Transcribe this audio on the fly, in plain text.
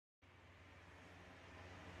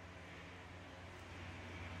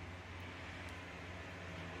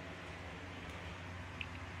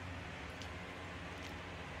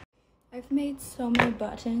I've made so many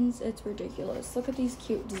buttons, it's ridiculous. Look at these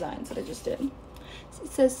cute designs that I just did. It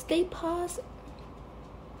says stay positive.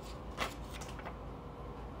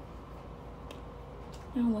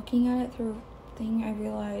 Now looking at it through a thing, I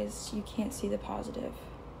realized you can't see the positive.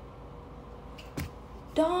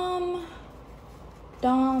 Dumb. So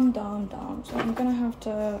I'm gonna have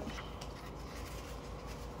to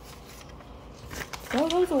throw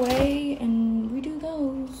those away and redo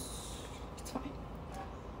those. It's fine.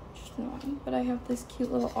 Just annoying. But I have this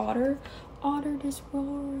cute little otter this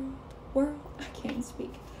world. I can't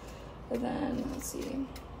speak. And then let's see.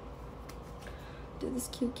 Do this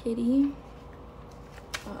cute kitty.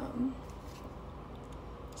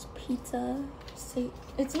 This pizza.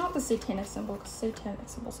 It's not the satanic symbol because satanic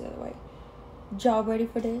symbol's the other way. Job ready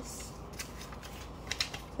for this?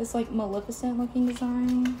 This like Maleficent looking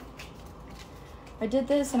design. I did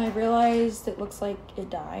this and I realized it looks like it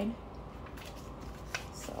died.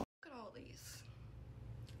 So look at all these.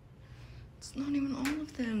 It's not even all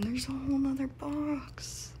of them. There's a whole nother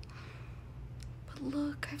box. But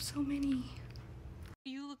look, I have so many. What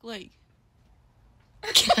do you look like?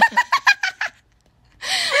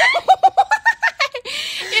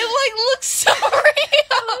 It like looks so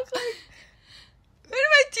real. Why do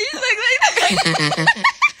my teeth look like that?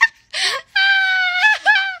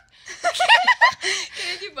 Can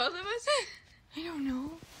I do both of us? I don't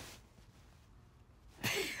know.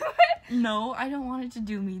 No, I don't want it to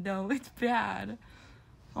do me though. It's bad.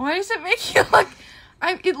 Why does it make you look?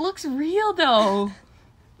 It looks real though.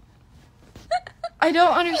 I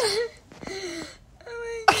don't understand.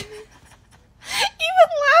 Oh my goodness. Even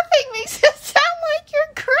laughing makes it sound like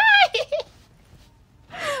you're crying.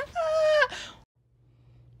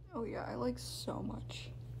 Oh yeah, I like so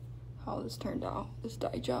much how this turned out, this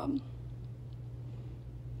dye job.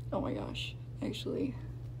 Oh my gosh, actually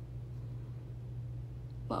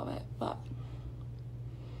love it. But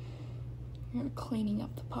we're cleaning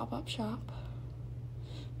up the pop-up shop.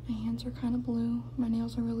 My hands are kind of blue. My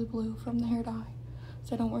nails are really blue from the hair dye.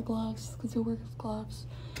 So I don't wear gloves, because who wears gloves?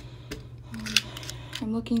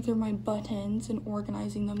 I'm looking through my buttons and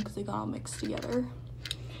organizing them because they got all mixed together.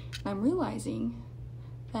 And I'm realizing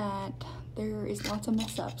that there is lots of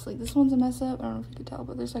mess ups. Like this one's a mess up. I don't know if you could tell,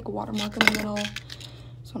 but there's like a watermark in the middle.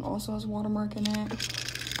 This one also has a watermark in it.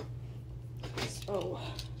 So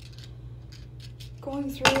going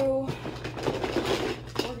through,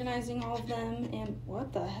 organizing all of them, and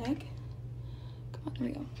what the heck? Come on, there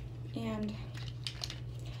we go. And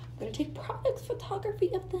I'm gonna take product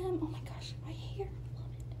photography of them. Oh my gosh, my hair,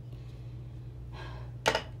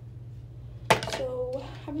 love it. So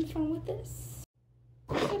having fun with this.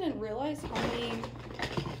 I didn't realize how many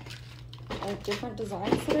different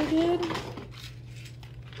designs that I did.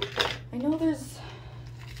 I know there's,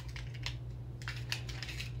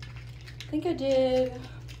 I think I did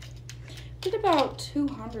about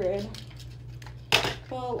 200.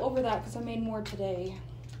 Well, over that because I made more today.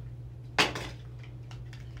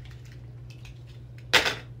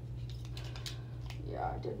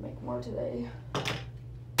 Yeah, I did make more today.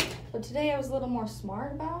 But today I was a little more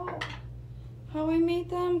smart about how I made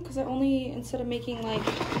them because I only, instead of making like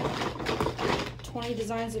 20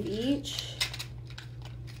 designs of each,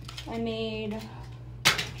 I made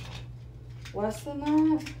less than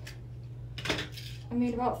that. I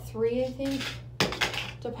made about 3, I think,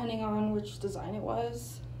 depending on which design it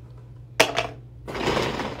was. I'm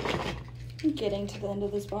getting to the end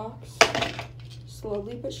of this box,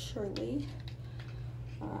 slowly but surely.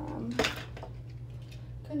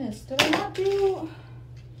 Goodness, did I not do...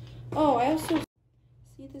 Oh, I also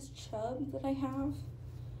see this chub that I have.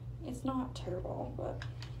 It's not terrible, but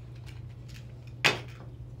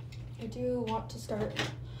I do want to start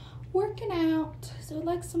working out. So I'd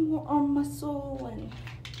like some more arm muscle, and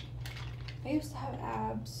I used to have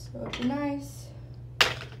abs, so it'd be nice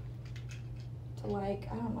to like,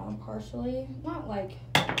 I don't know, partially, not like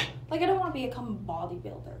I don't want to become a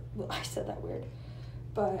bodybuilder. Well, I said that weird,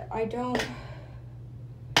 but I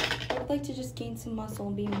would like to just gain some muscle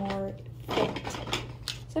and be more fit.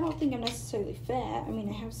 So I don't think I'm necessarily fat. I mean,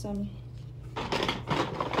 I have some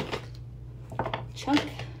chunk.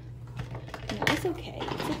 And that is okay.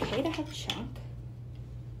 It's okay to have chunk.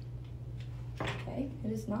 Okay?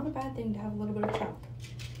 It is not a bad thing to have a little bit of chunk.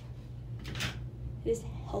 It is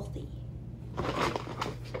healthy.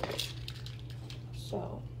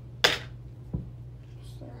 So,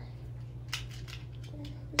 sorry.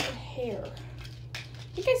 Where's the hair?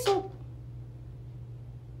 I think I saw.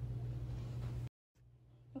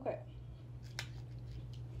 Okay.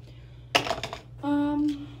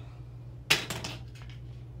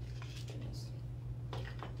 Goodness.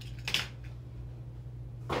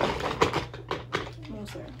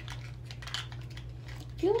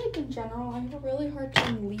 in general, I have a really hard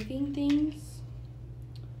time leaving things.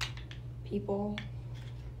 People.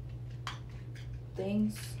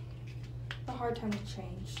 Things. A hard time to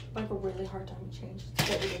change. Like a really hard time to change. It's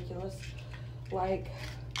a bit ridiculous. Like,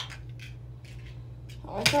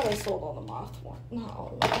 oh, I thought I sold all the moth ones. Not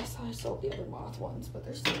all of them. I thought I sold the other moth ones, but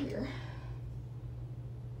they're still here.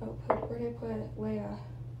 Oh, where did I put Leia?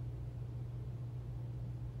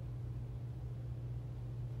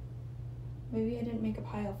 Maybe I didn't make a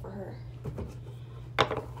pile for her.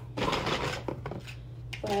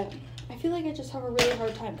 But I feel like I just have a really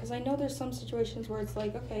hard time because I know there's some situations where it's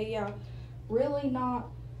like, okay, yeah, really not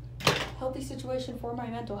healthy situation for my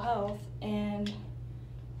mental health and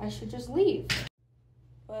I should just leave.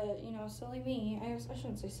 But, you know, silly me, I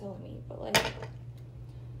shouldn't say silly me, but like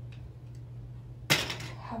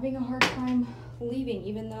having a hard time leaving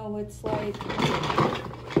even though it's like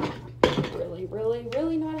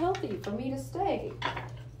really not healthy for me to stay.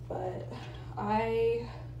 But I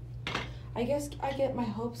guess I get my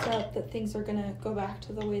hopes up that things are gonna go back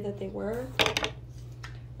to the way that they were.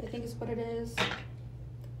 I think is what it is.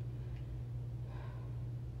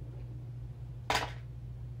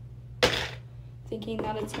 Thinking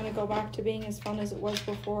that it's gonna go back to being as fun as it was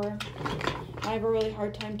before. I have a really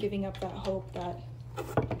hard time giving up that hope that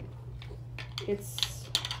it's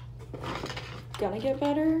gonna get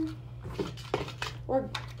better. Or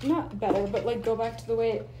not better, but like go back to the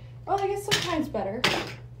way well, I guess sometimes better.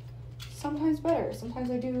 Sometimes better. Sometimes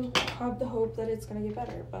I do have the hope that it's gonna get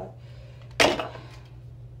better, but are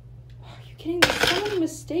you kidding? There's so many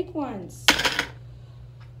mistake ones.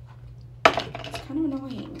 It's kind of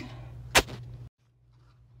annoying.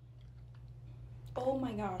 Oh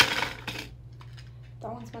my gosh.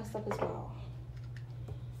 That one's messed up as well.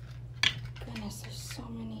 Goodness, there's so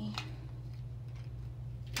many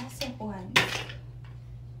mess up ones.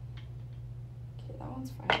 Okay, that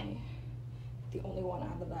one's finally the only one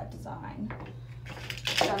out of that design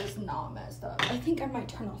that is not messed up. I think I might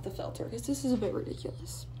turn off the filter because this is a bit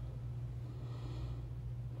ridiculous.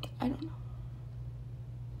 I don't know.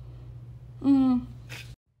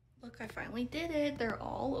 Look, I finally did it. They're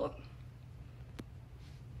all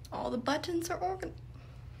the buttons are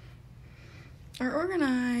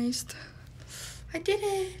organized. I did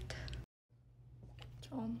it.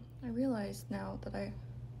 So I realized now that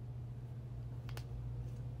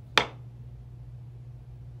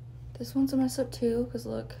this one's a mess up too, because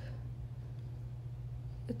look,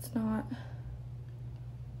 it's not,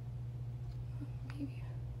 maybe,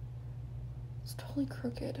 it's totally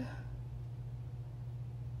crooked.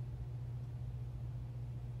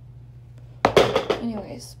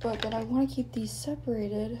 Anyways, but I want to keep these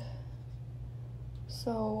separated,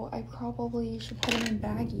 so I probably should put them in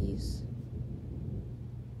baggies.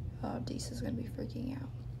 Oh, Dees is going to be freaking out.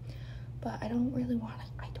 But I don't really want to,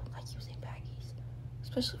 I don't like using baggies.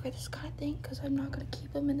 Especially for this kind of thing, because I'm not going to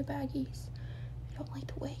keep them in the baggies. I don't like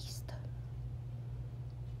to waste.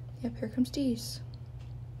 Yep, here comes Dees.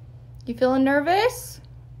 You feeling nervous?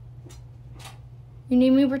 You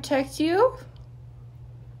need me to protect you?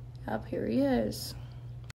 Yep, here he is.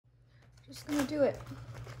 Just going to do it.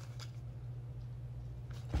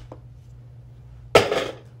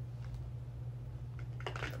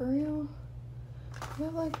 For real? You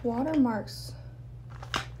have like watermarks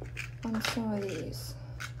on some of these.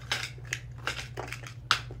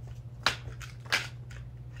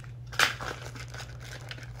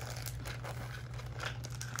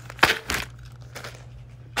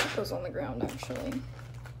 Put those on the ground actually.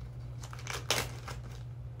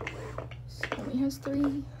 So only has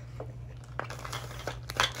 3.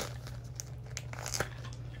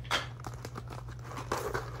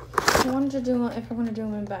 I wanted to do them, if I'm going to do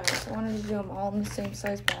them in bags, I wanted to do them all in the same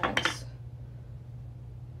size bags.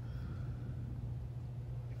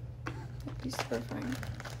 That'd be super fine.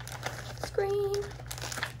 Screen!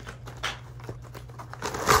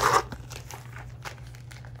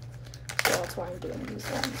 So that's why I'm doing these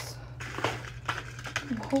ones.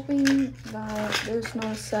 I'm hoping that there's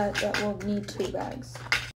no set that will need 2 bags.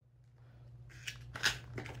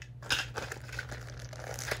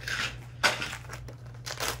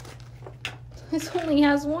 This only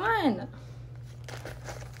has 1.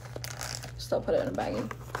 Still put it in a baggie.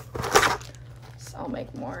 So I'll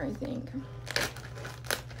make more, I think.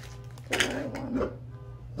 The right one.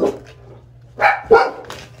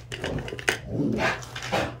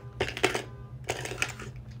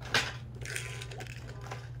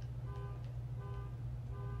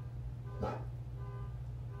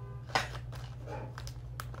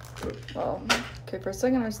 Well, okay, for a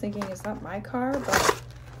second I was thinking, is that my car? But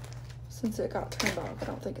since it got turned off, I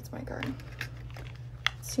don't think it's my car.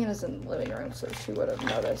 Let's Sienna's in the living room, so she would have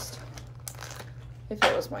noticed if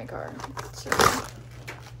it was my car. So I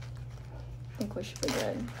think we should be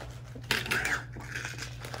good.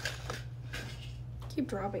 Keep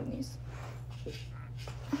dropping these.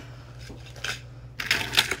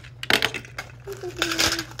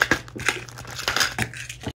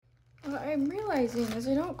 What I'm realizing is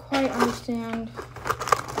I don't quite understand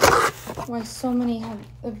why so many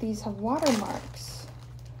of these have watermarks.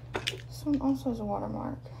 This one also has a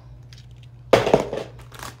watermark.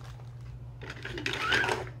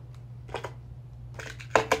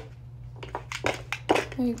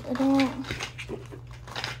 Like, I don't...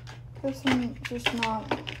 This one just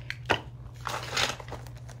not...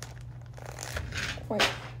 Wait.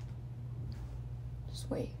 Just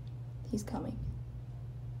wait. He's coming.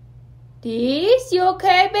 Dees, you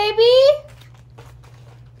okay, baby?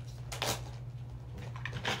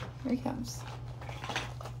 Here he comes.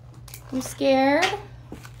 You scared?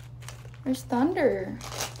 There's thunder.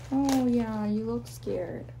 Oh, yeah, you look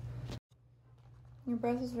scared. Your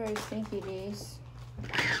breath is very stinky, Dees.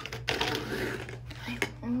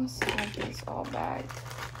 I must have this all bagged.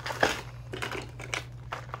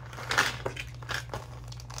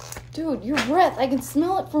 Dude, your breath. I can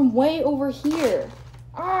smell it from way over here.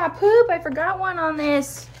 Ah, poop. I forgot one on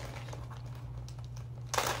this.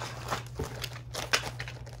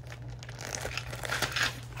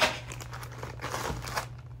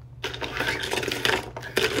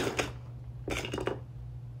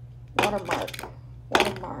 Watermark.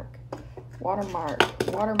 Watermark. Watermark.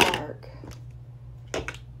 Watermark.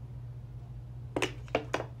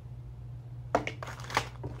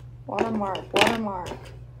 Watermark. Watermark.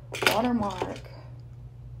 Watermark.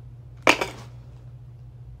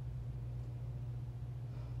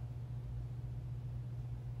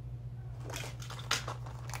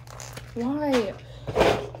 Why?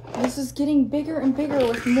 This is getting bigger and bigger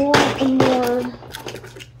with more and more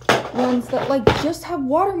ones that like just have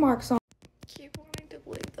watermarks on. I keep wanting to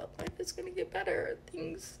believe that life is gonna get better.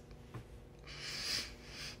 Things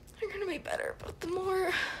are gonna be better, but the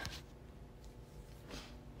more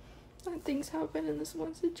that things happen in this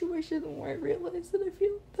one situation, the more I realize that I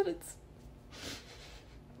feel that it's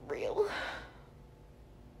real.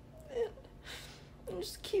 And I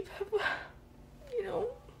just keep, you know,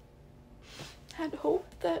 had hope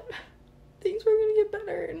that things were gonna get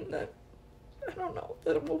better and that, I don't know,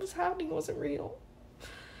 that what was happening wasn't real.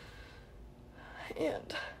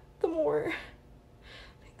 And the more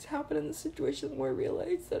things happen in the situation, the more I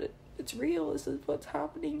realize that it's real. This is what's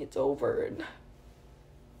happening. It's over. And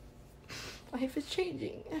life is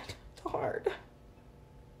changing. It's hard.